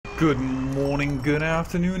Good morning, good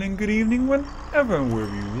afternoon, and good evening, whenever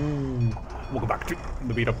you. Welcome back to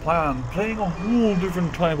the beta plan, playing a whole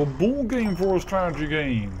different type of ball game for a strategy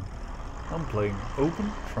game. I'm playing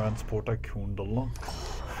Open Transport Tycoon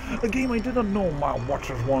Deluxe, a game I did not know my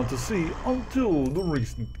watchers wanted to see until the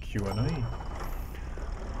recent Q&A.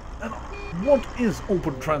 And what is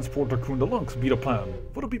Open Transport Tycoon Deluxe beta plan,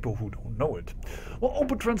 for the people who don't know it? Well,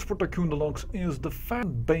 Open Transport Tycoon Deluxe is the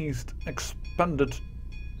fan-based expanded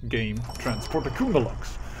game Transport Tycoon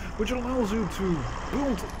Deluxe, which allows you to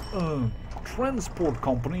build a transport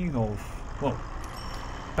company of, well,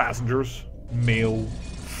 passengers, mail,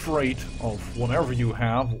 freight of whatever you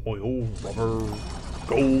have, oil, rubber,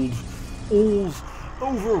 gold, oils,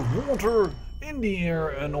 over water, in the air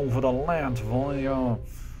and over the land via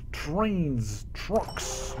trains,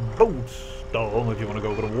 trucks, boats, if you want to go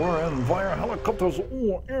over the water, and via helicopters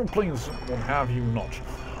or airplanes, what have you not.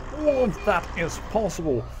 All of that is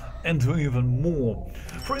possible, and even more.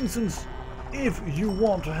 For instance, if you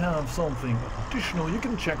want to have something additional, you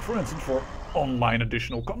can check, for instance, for online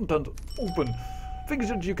additional content open. Things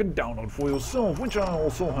that you can download for yourself, which I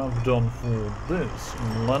also have done for this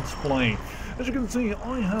Let's Play. As you can see,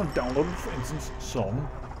 I have downloaded, for instance, some,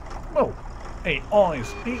 well,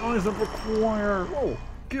 AIs that require, well,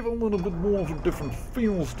 give a little bit more of a different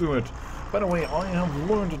feels to it. By the way, I have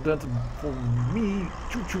learned that for me,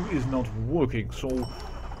 Choo-Choo is not working, so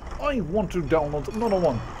I want to download another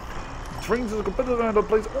one. Trains is a competitor that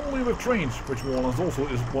plays only with trains, which more or less also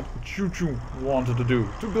is what Choo-Choo wanted to do,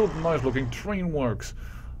 to build nice looking train works.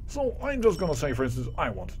 So I'm just gonna say, for instance, I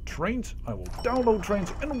want trains, I will download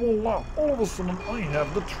trains, and voila, all of a sudden I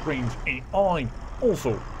have the trains AI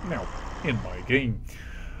also now in my game.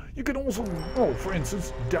 You can also, well, for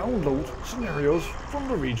instance, download scenarios from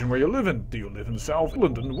the region where you live in. Do you live in South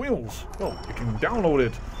London, Wales? Well, you can download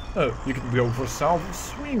it. You can go for South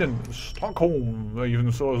Sweden, Stockholm,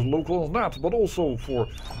 even so as local as that, but also for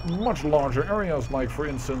much larger areas, like for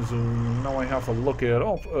instance, now I have to look it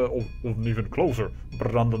up, or even closer,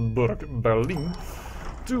 Brandenburg, Berlin,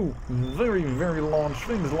 to very, very large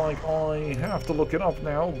things, like I have to look it up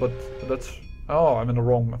now, but that's, oh, I'm in the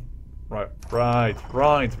wrong. Right.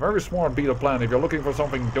 Very smart beta plan. If you're looking for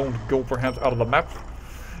something, don't go perhaps out of the map.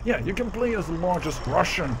 Yeah, you can play as the largest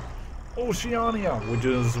Russian, Oceania, which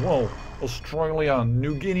is, well, Australia,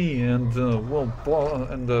 New Guinea, and,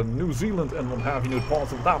 New Zealand, and what have you,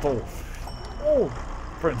 parts of that all. Or,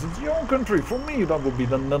 for instance, your own country. For me, that would be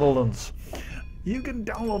the Netherlands. You can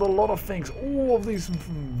download a lot of things, all of these,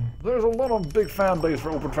 there's a lot of big fan base for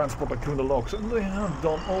Open Transport Tycoon Deluxe, and they have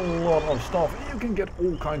done a lot of stuff. You can get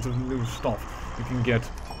all kinds of new stuff. You can get,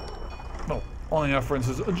 well, I have, for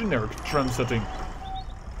instance, a generic tram setting.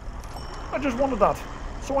 I just wanted that,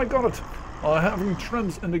 so I got it. Having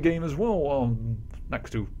trams in the game as well, next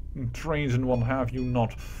to trains and what have you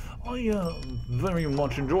not. I very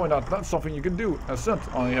much enjoy that. That's something you can do. As said,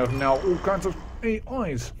 I have now all kinds of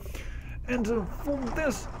AIs. And for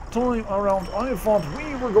this time around, I thought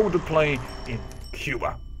we were going to play in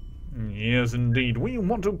Cuba. Yes, indeed, we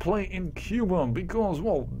want to play in Cuba because,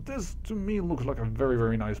 well, this to me looks like a very,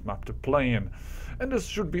 very nice map to play in. And this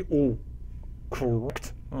should be all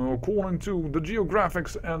correct, according to the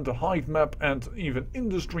geographics and the height map and even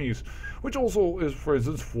industries, which also is, for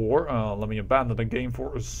instance, for, let me abandon the game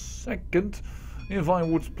for a second, if I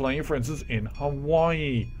would play, for instance, in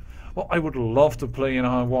Hawaii. Well, I would love to play in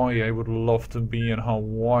Hawaii. I would love to be in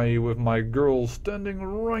Hawaii with my girl standing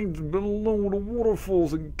right below the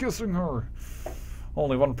waterfalls and kissing her.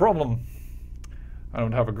 Only one problem. I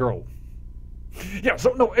don't have a girl. Yeah,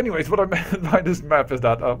 so no, anyways, what I meant by this map is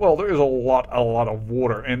that, well, there is a lot of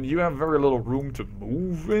water, and you have very little room to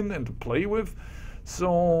move in and to play with.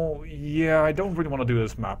 So, yeah, I don't really want to do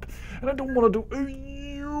this map. And I don't want to do a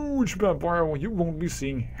huge map where you won't be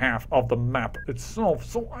seeing half of the map itself.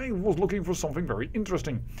 So I was looking for something very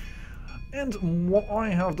interesting. And what I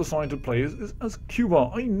have decided to play is as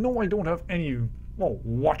Cuba. I know I don't have any, well,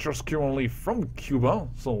 watchers currently from Cuba,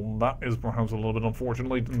 so that is perhaps a little bit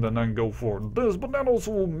unfortunate, and then I go for this, but that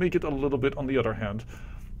also will make it a little bit, on the other hand,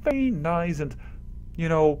 very nice and, you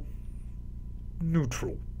know,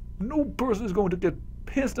 neutral. No person is going to get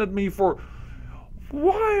pissed at me for,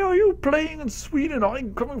 why are you playing in Sweden?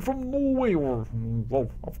 I'm coming from Norway, or,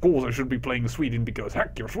 well, of course I should be playing Sweden because,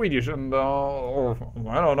 heck, you're Swedish, and, or,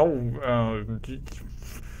 I don't know,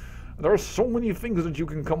 there are so many things that you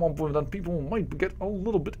can come up with that people might get a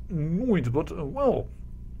little bit annoyed, but, well,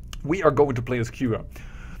 we are going to play as Cuba.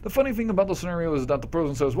 The funny thing about the scenario is that the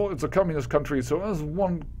person says, well, it's a communist country, so as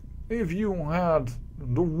one, if you had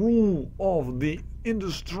the rule of the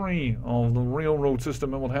industry of the railroad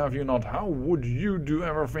system and what have you not. How would you do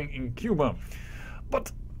everything in Cuba?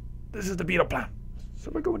 But this is the beta plan,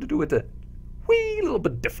 so we're going to do it a wee little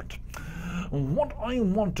bit different. What I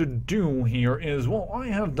want to do here is, well, I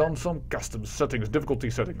have done some custom settings, difficulty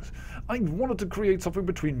settings. I wanted to create something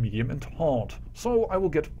between medium and hard, so I will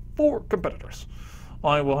get 4 competitors.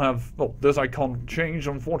 I will have, well, this I can't change,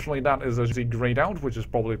 unfortunately. That is as grayed out, which is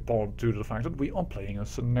probably part due to the fact that we are playing a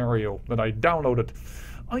scenario that I downloaded.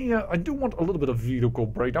 I do want a little bit of vehicle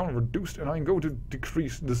breakdown reduced, and I'm going to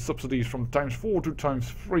decrease the subsidies from ×4 to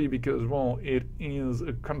 ×3 because, well, it is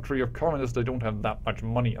a country of communists. They don't have that much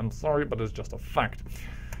money. I'm sorry, but it's just a fact.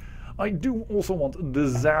 I do also want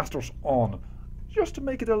disasters on, just to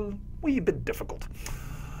make it a wee bit difficult.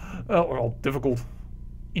 Well, difficult.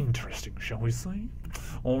 Interesting, shall we say?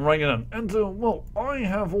 Alright then, and well, I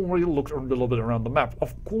have already looked a little bit around the map.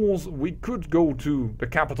 Of course, we could go to the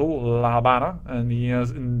capital, La Habana, and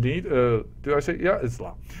yes, indeed, do I say, yeah, it's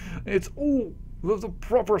La. It's all with the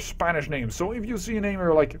proper Spanish name, so if you see a name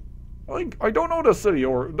you're like, I don't know the city,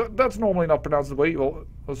 or that's normally not pronounced the way, well,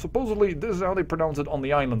 supposedly this is how they pronounce it on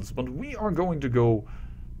the islands, but we are going to go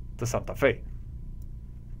to Santa Fe.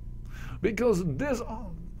 Because this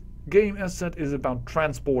game, as said, is about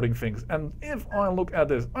transporting things, and if I look at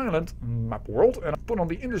this island, map world, and I put on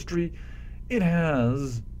the industry, it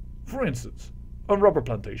has, for instance, a rubber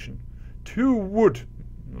plantation, 2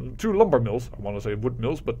 lumber mills, I want to say wood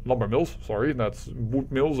mills, but lumber mills, sorry, that's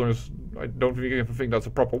wood mills, I don't think that's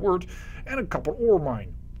a proper word, and a copper ore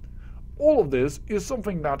mine. All of this is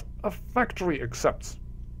something that a factory accepts.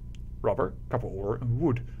 Rubber, copper ore, and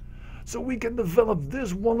wood. So we can develop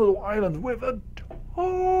this one little island with a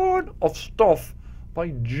ton of stuff by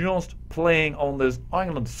just playing on this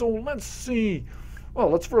island. So let's see. Well,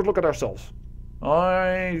 let's first look at ourselves.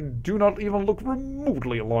 I do not even look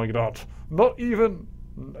remotely like that. Not even.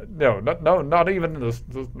 No, not even this.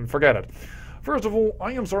 Forget it. First of all,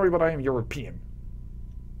 I am sorry, but I am European.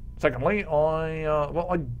 Secondly,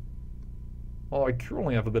 I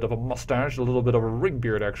currently have a bit of a mustache, a little bit of a ring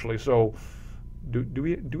beard, actually. So, do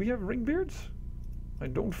we have ring beards? I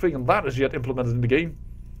don't think that is yet implemented in the game.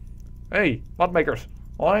 Hey, mod makers,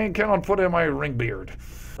 I cannot put in my ring beard.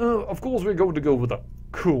 Of course, we're going to go with the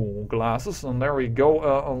cool glasses, and there we go.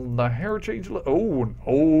 On the hair change. Oh,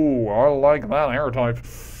 I like that hair type.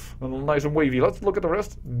 Nice and wavy. Let's look at the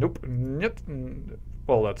rest. Nope.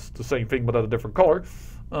 Well, that's the same thing, but at a different color.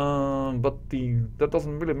 But that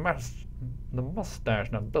doesn't really match the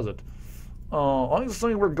mustache now, does it? I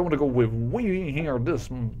say we're going to go with wavy hair. This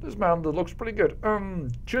man that looks pretty good.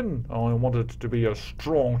 Chin. I want it to be a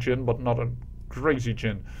strong chin, but not a crazy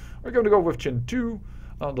chin. We're going to go with chin 2.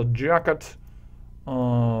 The jacket.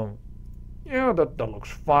 Yeah, that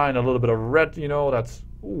looks fine. A little bit of red, you know. That's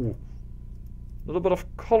a little bit of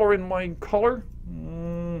color in my color.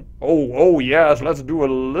 Oh yes. Let's do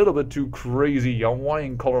a little bit too crazy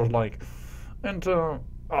Hawaiian colors like. And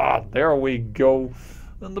there we go.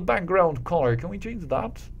 And the background color, can we change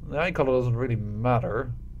that? The eye color doesn't really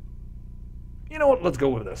matter. You know what, let's go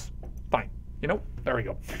with this. Fine. You know, there we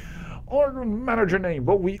go. Our manager name,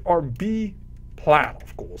 well, we are B-Plan,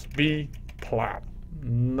 of course. B-Plan.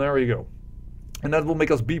 There we go. And that will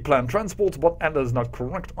make us B-Plan Transport, but that is not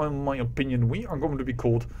correct, in my opinion. We are going to be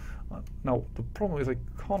called... now, the problem is I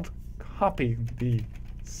can't copy the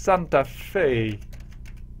Santa Fe.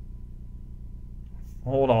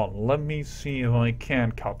 Hold on, let me see if I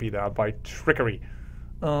can copy that by trickery.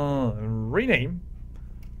 Rename.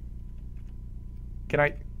 Can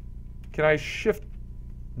I shift?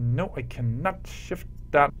 No, I cannot shift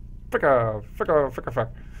that. Fricker.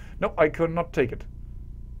 No, I could not take it.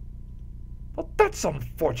 Well, that's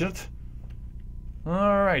unfortunate.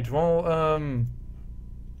 Alright, well,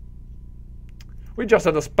 we just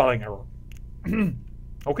had a spelling error.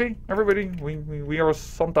 Okay, everybody, we are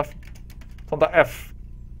Santa F.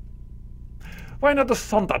 Why not the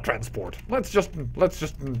Santa Transport? Let's just,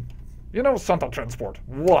 you know, Santa Transport.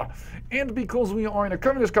 Voila. And because we are in a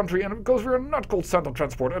communist country, and because we are not called Santa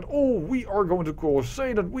Transport at all, we are going to, of course,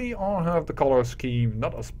 say that we all have the color scheme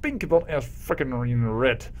not as pink, but as frickin'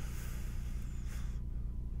 red.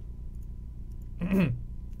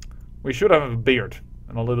 We should have a beard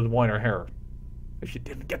and a little bit wider hair. If you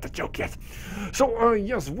didn't get the joke yet. So,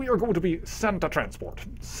 yes, we are going to be Santa Transport.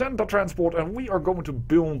 Santa Transport, and we are going to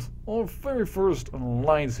build our very first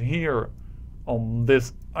lines here on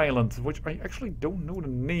this island, which I actually don't know the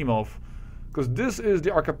name of. Because this is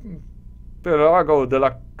the Archipelago de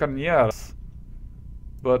la Cañadas.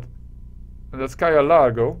 But, that's Cayo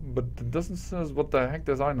Largo, but it doesn't say what the heck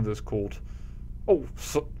this island is called. Oh,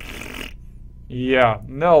 so... Yeah,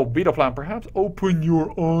 no, beta plan. Perhaps open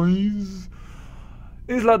your eyes.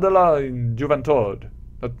 Isla de la Juventud.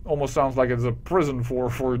 That almost sounds like it's a prison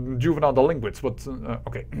for juvenile delinquents, but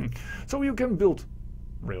okay. So you can build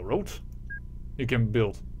railroads, you can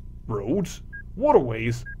build roads,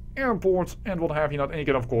 waterways, airports, and what have you not, and you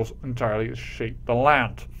can of course entirely shape the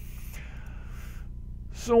land.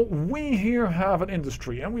 So we here have an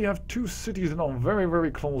industry, and we have two cities that are very,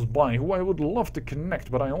 very close by, who I would love to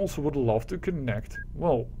connect, but I also would love to connect,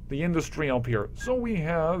 well, the industry up here. So we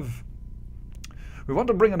want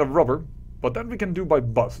to bring in the rubber, but that we can do by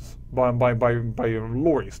buses, by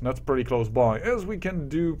lorries, and that's pretty close by. As we can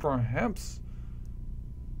do perhaps,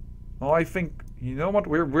 well, I think, you know what,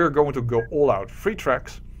 we're going to go all out. 3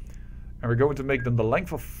 tracks, and we're going to make them the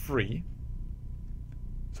length of 3,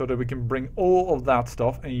 so that we can bring all of that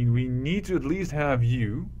stuff, and we need to at least have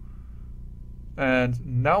you. And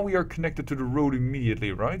now we are connected to the road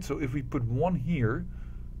immediately, right? So if we put one here,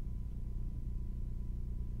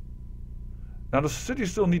 now the city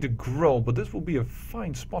still need to grow, but this will be a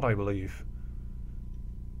fine spot, I believe.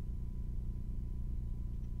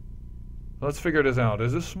 Let's figure this out.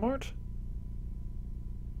 Is this smart?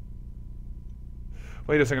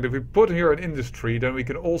 Wait a second, if we put here an industry, then we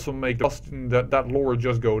can also make that lorry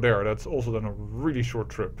just go there. That's also then a really short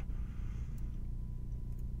trip.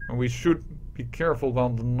 And we should be careful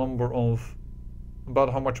about the number of,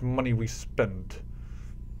 about how much money we spend.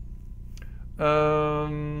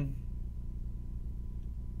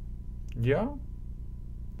 Yeah,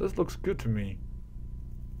 this looks good to me.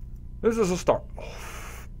 This is a start. Oh,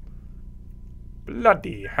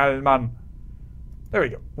 bloody hell, man. There we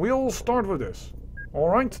go. We'll start with this.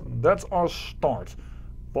 Alright, that's our start.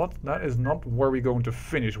 But that is not where we're going to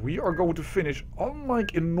finish. We are going to finish,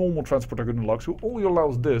 unlike in normal Transport Deluxe, who only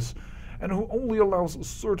allows this, and who only allows a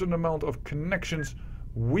certain amount of connections,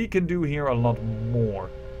 we can do here a lot more.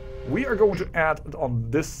 We are going to add on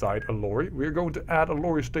this side a lorry. We're going to add a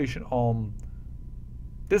lorry station on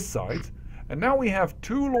this side. And now we have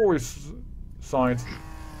 2 lorry sides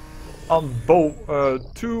on both,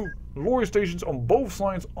 2 lorry stations on both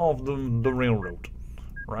sides of the railroad.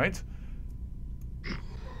 Right?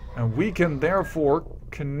 And we can therefore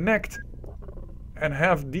connect and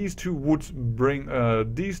have these 2 wood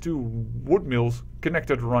mills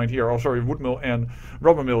connected right here. Oh, sorry, wood mill and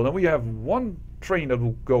rubber mill. Then we have 1 train that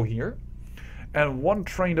will go here, and 1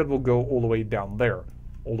 train that will go all the way down there.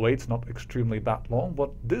 Although it's not extremely that long,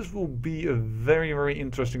 but this will be a very, very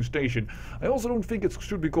interesting station. I also don't think it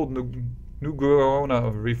should be called New Corona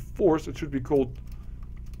Reforced. It should be called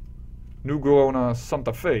New Corona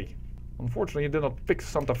Santa Fe. Unfortunately, it did not pick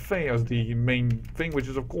Santa Fe as the main thing, which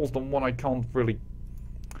is of course the one I can't really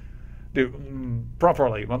do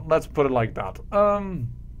properly. But let's put it like that.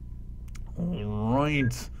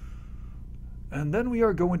 Right. And then we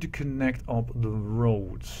are going to connect up the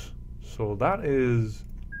roads. So that is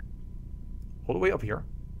all the way up here.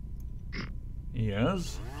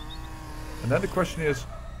 Yes. And then the question is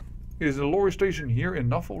the lorry station here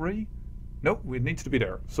enough already? Nope, it needs to be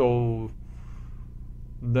there. So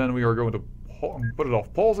then we are going to put it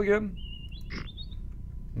off pause again.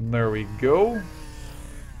 There we go.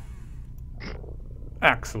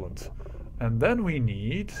 Excellent. And then we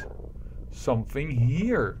need something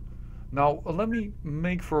here. Now, let me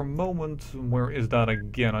make for a moment, where is that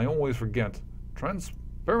again? I always forget.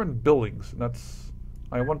 Transparent buildings. That's,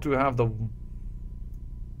 I want to have the,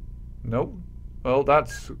 no? Well,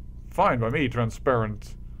 that's fine by me,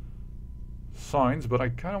 transparent signs, but I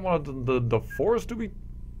kind of wanted the forest to be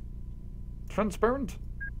transparent.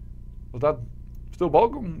 Was that still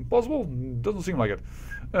possible? Doesn't seem like it.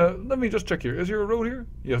 Let me just check here. Is there a road here?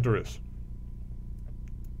 Yes, there is.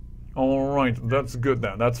 Alright, that's good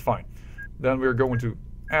then. That's fine. Then we're going to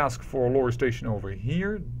ask for a lorry station over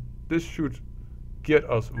here. This should get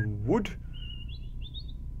us wood.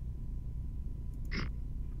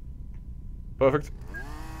 Perfect.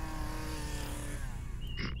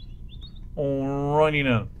 Alrighty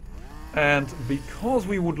then. And because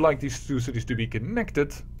we would like these 2 cities to be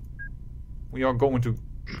connected, we are going to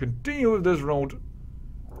continue with this road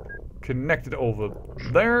connected over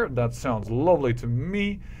there. That sounds lovely to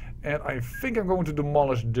me. And I think I'm going to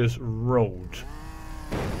demolish this road.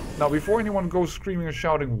 Now, before anyone goes screaming and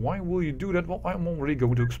shouting, why will you do that? Well, I'm already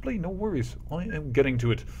going to explain, no worries. I am getting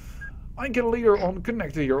to it. I can later on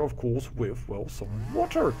connect here, of course, with, well, some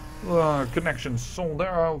water connections. So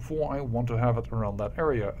therefore, I want to have it around that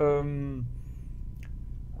area. The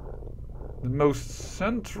most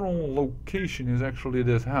central location is actually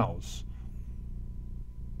this house.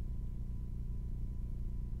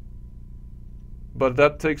 But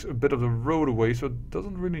that takes a bit of the road away, so it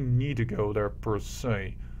doesn't really need to go there per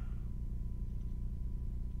se.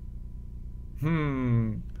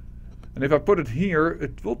 And if I put it here,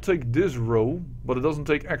 it will take this row, but it doesn't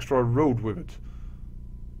take extra road with it.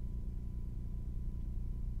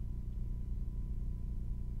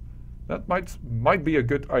 That might be a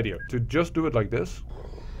good idea, to just do it like this.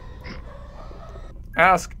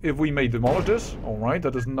 Ask if we may demolish this. Alright,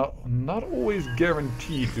 that is not always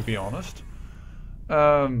guaranteed, to be honest.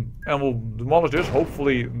 And we'll demolish this.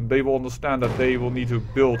 Hopefully they will understand that they will need to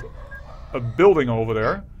build a building over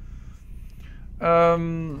there.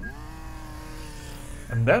 And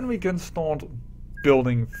then we can start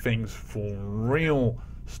building things for real.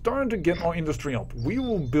 Starting to get our industry up. We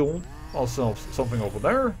will build ourselves something over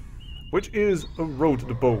there, which is a road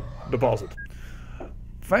deposit.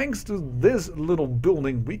 Thanks to this little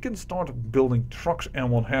building, we can start building trucks and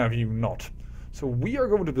what have you not. So we are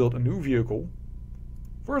going to build a new vehicle.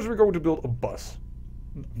 First we're going to build a bus.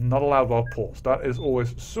 Not allowed while paused. That is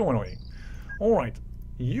always so annoying. Alright,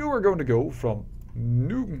 you are going to go from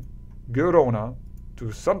New Gerona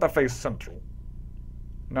to Santa Fe Central.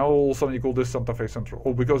 Now all of a sudden you call this Santa Fe Central.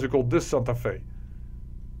 Oh, because you call this Santa Fe.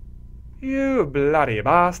 You bloody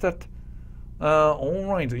bastard.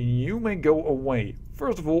 Alright, you may go away.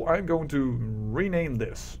 First of all, I'm going to rename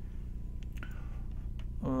this.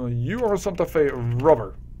 You are Santa Fe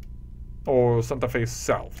Rubber. Or Santa Fe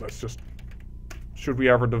South. Let's just... Should we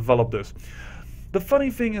ever develop this? The funny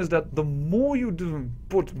thing is that the more you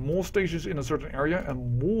put more stations in a certain area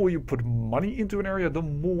and more you put money into an area, the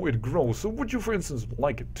more it grows. So would you, for instance,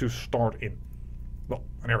 like to start in, well,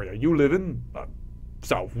 an area you live in,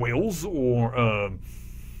 South Wales, or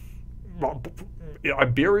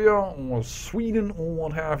Iberia, or Sweden, or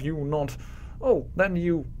what have you not? Oh, then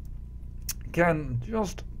you can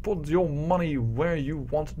just put your money where you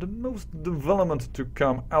want the most development to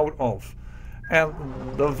come out of. And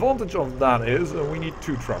the advantage of that is we need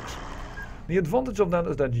 2 trucks. The advantage of that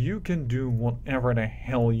is that you can do whatever the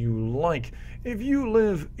hell you like. If you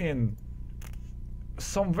live in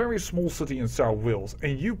some very small city in South Wales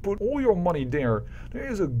and you put all your money there, there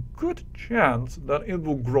is a good chance that it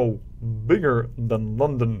will grow bigger than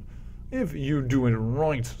London if you do it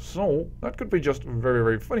right. So that could be just very,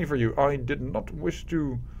 very funny for you. I did not wish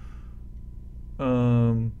to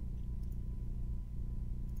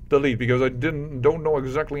delete because I don't know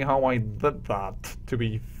exactly how I did that, to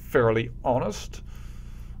be fairly honest.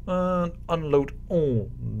 Unload all,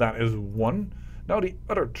 that is one. Now the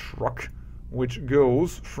other truck, which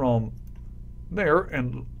goes from there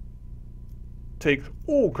and takes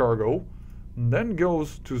all cargo, then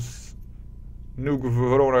goes to New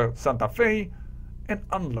Verona Santa Fe and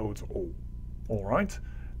unloads all. Alright.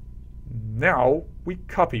 Now we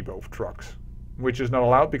copy both trucks, which is not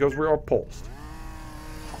allowed because we are paused.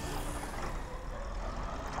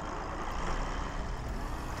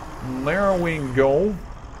 There we go.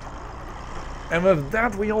 And with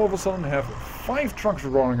that we all of a sudden have 5 trucks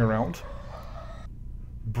running around,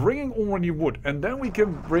 bringing already wood, and then we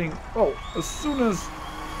can bring, oh, as soon as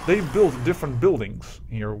they build different buildings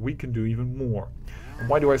here, we can do even more. And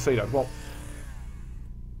why do I say that? Well,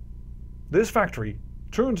 this factory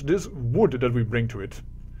turns this wood that we bring to it,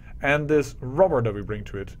 and this rubber that we bring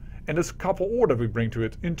to it, and this copper ore that we bring to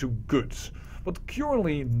it into goods. But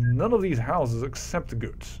currently none of these houses accept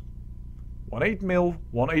goods. 1/8 mill,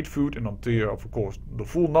 1/8 food, and until you have, of course, the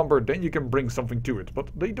full number, then you can bring something to it. But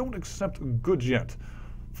they don't accept goods yet.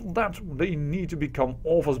 For that, they need to become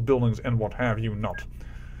office buildings and what have you not.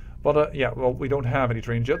 But yeah, well, we don't have any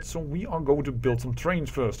trains yet, so we are going to build some trains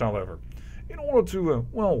first, however. In order to,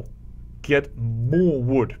 well, get more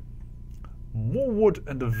wood. More wood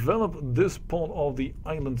and develop this part of the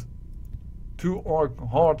island to our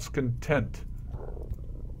heart's content.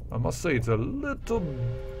 I must say, it's a little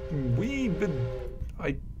wee bit...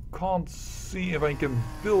 I can't see if I can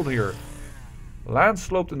build here. Land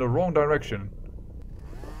sloped in the wrong direction.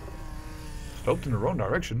 Sloped in the wrong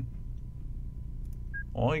direction?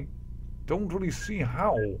 I don't really see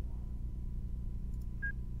how.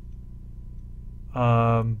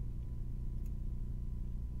 Not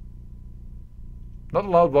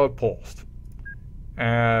allowed while paused.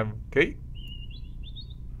 Okay.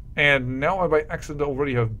 And now I by accident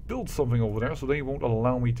already have built something over there, so they won't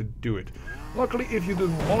allow me to do it. Luckily, if you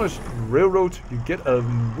demolish railroads, you get a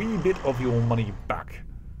wee bit of your money back.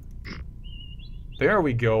 There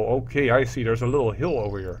we go. Okay, I see. There's a little hill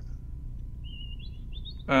over here.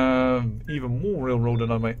 Even more railroad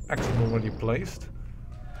than I by accident already placed.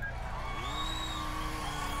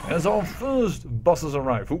 As our first buses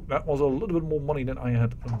arrive. Ooh, that was a little bit more money than I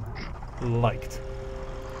had liked.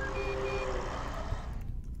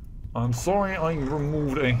 I'm sorry I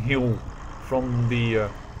removed a hill from the,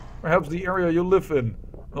 perhaps the area you live in.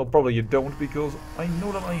 Well, probably you don't, because I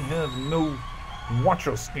know that I have no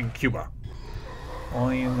watchers in Cuba.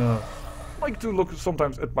 I like to look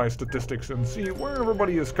sometimes at my statistics and see where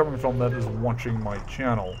everybody is coming from that is watching my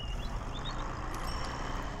channel.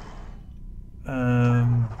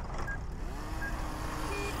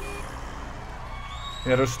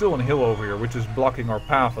 Yeah, there's still a hill over here, which is blocking our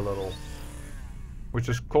path a little. Which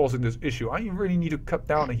is causing this issue. I really need to cut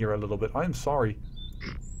down here a little bit. I'm sorry.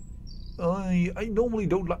 I normally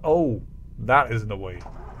don't like... Oh, that is in the way.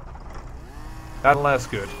 That's less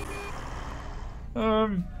good.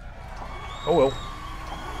 Oh well.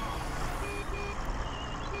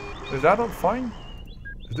 Is that not fine?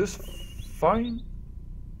 Is this fine?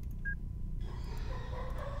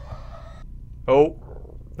 Oh,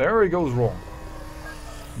 there he goes wrong.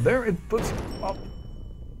 There it puts up.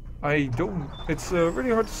 I don't... It's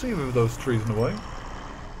really hard to see with those trees in the way.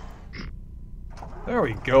 There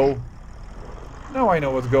we go. Now I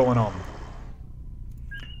know what's going on.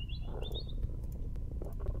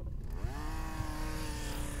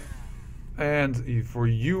 And for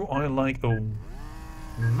you, I like a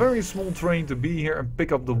very small train to be here and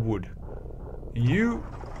pick up the wood. You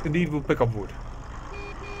indeed will pick up wood.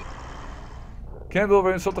 Campbell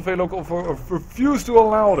and Santa Fe local refuse to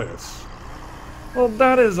allow this. Well,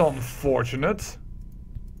 that is unfortunate.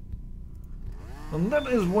 And that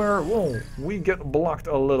is where, well, we get blocked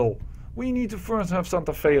a little. We need to first have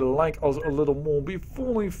Santa Fe like us a little more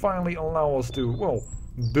before they finally allow us to, well,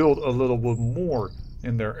 build a little bit more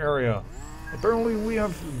in their area. Apparently we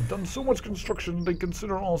have done so much construction they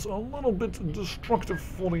consider us a little bit destructive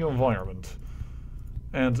for the environment.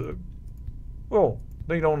 And, well,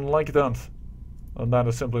 they don't like that. And that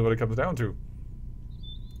is simply what it comes down to.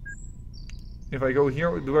 If I go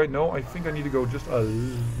here, do I know? I think I need to go just a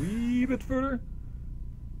wee bit further.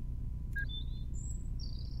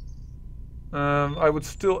 I would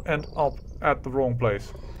still end up at the wrong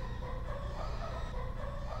place.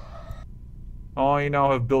 I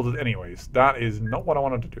now have built it anyways. That is not what I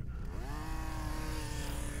wanted to do.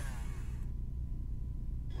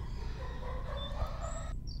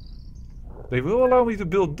 They will allow me to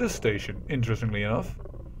build this station, interestingly enough.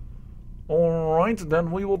 Alright,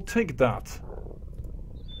 then we will take that.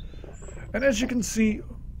 And as you can see,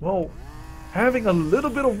 well, having a little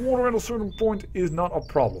bit of water at a certain point is not a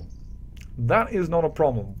problem. That is not a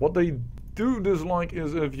problem. What they do dislike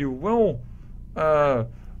is if you will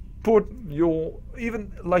put your,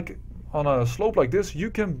 even like on a slope like this, you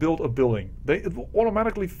can build a building. It will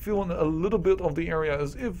automatically fill in a little bit of the area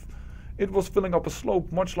as if it was filling up a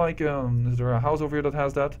slope, much like, is there a house over here that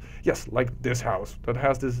has that? Yes, like this house that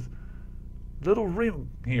has this little rim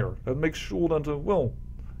here that makes sure that, well,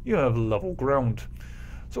 you have level ground.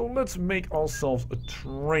 So let's make ourselves a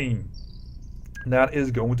train that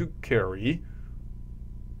is going to carry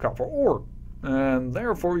copper ore. And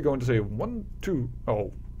therefore we're going to say 1, 2,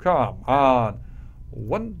 oh, come on.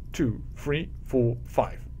 1, 2, 3, 4,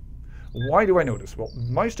 5. Why do I know this? Well,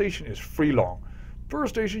 my station is 3 long. Per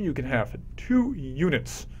station you can have 2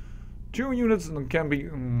 units. 2 units and can be,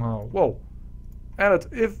 well, added.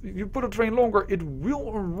 If you put a train longer, it will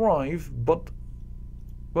arrive, but,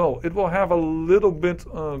 well, it will have a little bit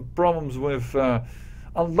problems with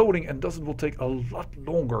unloading, and thus it will take a lot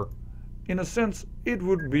longer. In a sense, it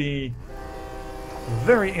would be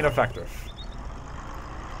very ineffective.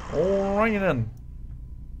 Alright then.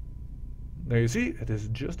 There you see, it is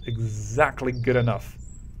just exactly good enough.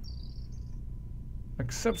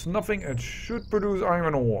 Accepts nothing, it should produce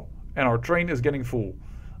iron ore. And our train is getting full.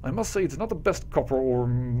 I must say it's not the best copper ore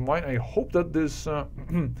mine. I hope that this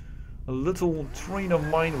little train of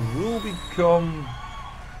mine will become...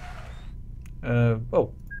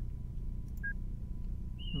 well...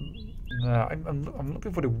 I'm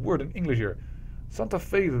looking for the word in English here. Santa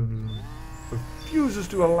Fe refuses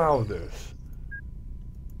to allow this.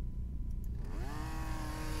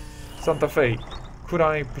 Santa Fe, could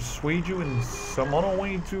I persuade you in some other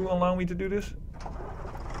way to allow me to do this?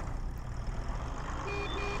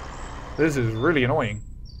 This is really annoying.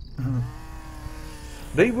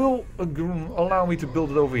 They will allow me to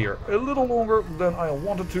build it over here. A little longer than I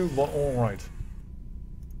wanted to, but alright.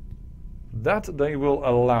 That they will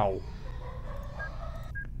allow.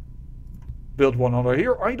 Build one another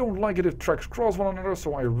here. I don't like it if tracks cross one another,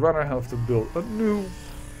 so I rather have to build a new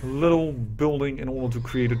little building in order to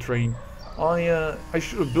create a train. I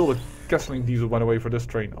should have built a gasoline diesel, by the way, for this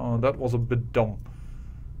train. That was a bit dumb.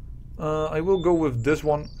 I will go with this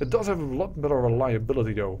one. It does have a lot better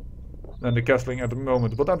reliability though than the gasoline at the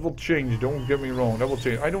moment, but that will change, don't get me wrong, that will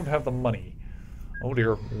change. I don't have the money. Oh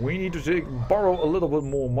dear, we need to borrow a little bit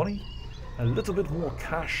more money, a little bit more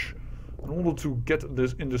cash, in order to get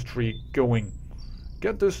this industry going.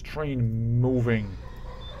 Get this train moving.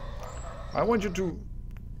 I want you to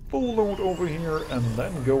full load over here and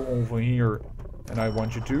then go over here. And I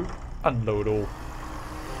want you to unload all.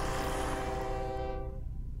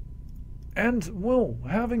 And, well,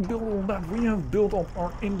 having built all that, we have built up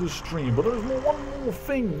our industry. But there's one more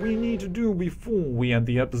thing we need to do before we end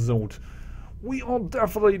the episode. We are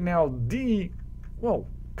definitely now the, well,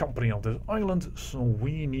 company on this island. So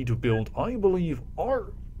we need to build, I believe,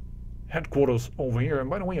 our headquarters over here. And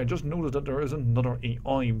by the way, I just noticed that there is another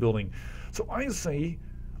AI building. So I say,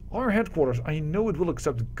 our headquarters, I know it will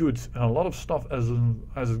accept goods and a lot of stuff as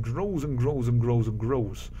it grows and grows and grows and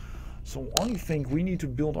grows. So I think we need to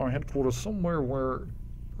build our headquarters somewhere where,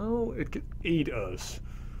 oh, it can aid us.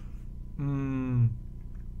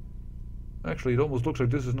 Actually, it almost looks like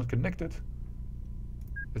this is not connected.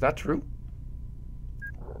 Is that true?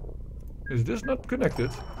 Is this not connected?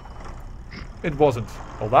 It wasn't.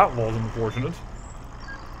 Well, that was unfortunate.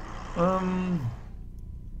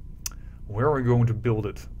 Where are we going to build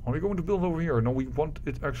it? Are we going to build over here? No, we want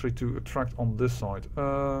it actually to attract on this side.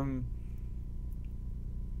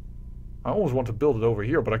 I always want to build it over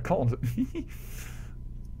here, but I can't.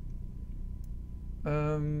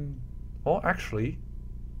 Well, actually,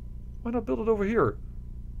 why not build it over here?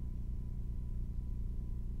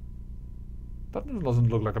 That doesn't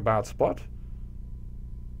look like a bad spot.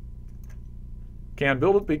 Can't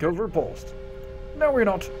build it because we're paused. No, we're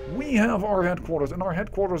not. We have our headquarters, and our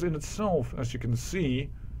headquarters in itself, as you can see,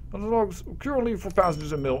 belongs purely for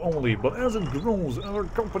passengers and mail only. But as it grows, as our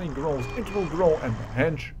company grows, it will grow, and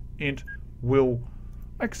hence it will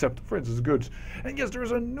accept, for instance, goods. And yes,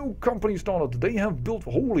 there's a new company started. They have built,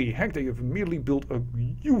 holy heck, they have immediately built a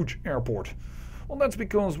huge airport. Well, that's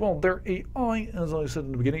because, well, their AI, as I said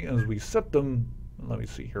in the beginning, as we set them, let me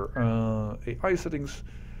see here, AI settings.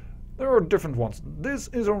 There are different ones. This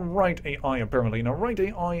is a right AI, apparently. Now, right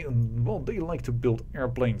AI, well, they like to build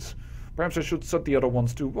airplanes. Perhaps I should set the other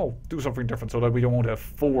ones to, well, do something different so that we don't have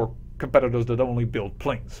 4 competitors that only build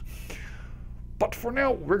planes. But for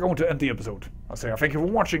now, we're going to end the episode. I say I thank you for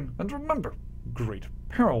watching, and remember, great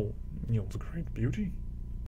peril yields great beauty.